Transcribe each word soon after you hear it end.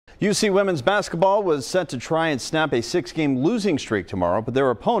UC women's basketball was set to try and snap a 6-game losing streak tomorrow, but their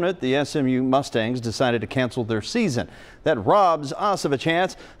opponent, the SMU Mustangs, decided to cancel their season. That robs us of a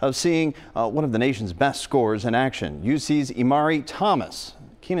chance of seeing one of the nation's best scorers in action. UC's Ilmari Thomas.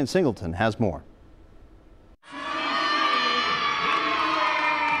 Keenan Singleton has more.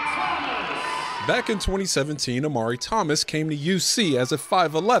 Back in 2017, Ilmari Thomas came to UC as a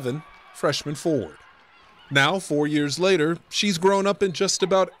 5'11" freshman forward. Now, 4 years later, she's grown up in just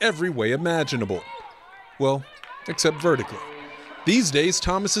about every way imaginable. Well, except vertically. These days,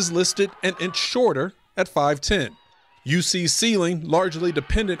 Thomas is listed an inch shorter at 5'10". UC's ceiling largely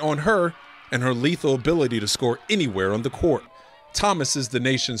dependent on her and her lethal ability to score anywhere on the court. Thomas is the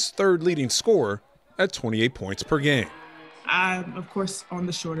nation's third leading scorer at 28 points per game. I'm, of course, on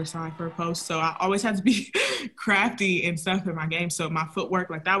the shorter side for a post, so I always had to be crafty and stuff in my game. So my footwork,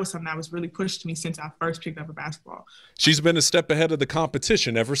 that was something that was really pushed to me since I first picked up a basketball. She's been a step ahead of the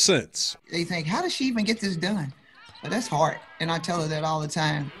competition ever since. They think, how does she even get this done? But that's hard, and I tell her that all the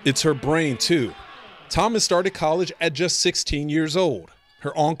time. It's her brain, too. Thomas started college at just 16 years old.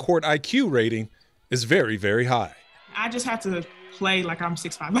 Her on-court IQ rating is very, very high. I just have to play like I'm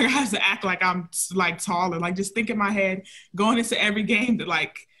 6'5". I have to act like I'm taller. Just think in my head going into every game that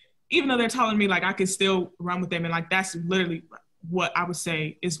even though they're taller than me, I could still run with them. And that's literally what I would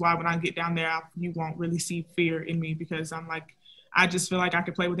say is why when I get down there, you won't really see fear in me because I just feel like I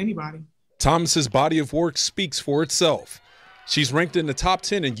could play with anybody. Thomas's body of work speaks for itself. She's ranked in the top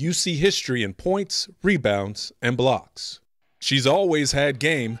 10 in UC history in points, rebounds, and blocks. She's always had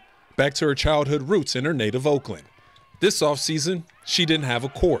game, back to her childhood roots in her native Oakland. This offseason, she didn't have a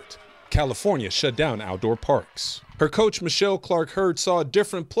court. California shut down outdoor parks. Her coach, Michelle Clark-Hurd, saw a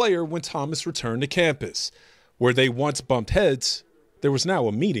different player when Thomas returned to campus. Where they once bumped heads, there was now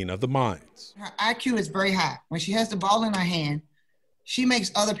a meeting of the minds. Her IQ is very high. When she has the ball in her hand, she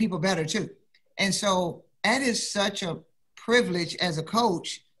makes other people better too. And so that is such a privilege as a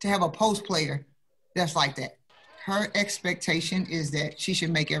coach to have a post player that's like that. Her expectation is that she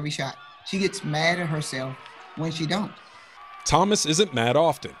should make every shot. She gets mad at herself when she don't. Thomas isn't mad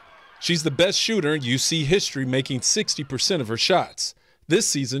often. She's the best shooter in UC history, making 60% of her shots. This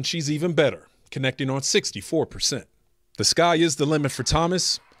season, she's even better, connecting on 64%. The sky is the limit for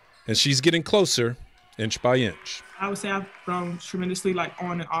Thomas, and she's getting closer inch by inch. I would say I've grown tremendously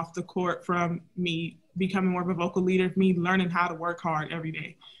on and off the court from me becoming more of a vocal leader, me learning how to work hard every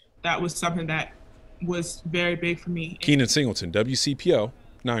day. That was something that was very big for me. Keenan Singleton, WCPO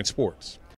 9 Sports.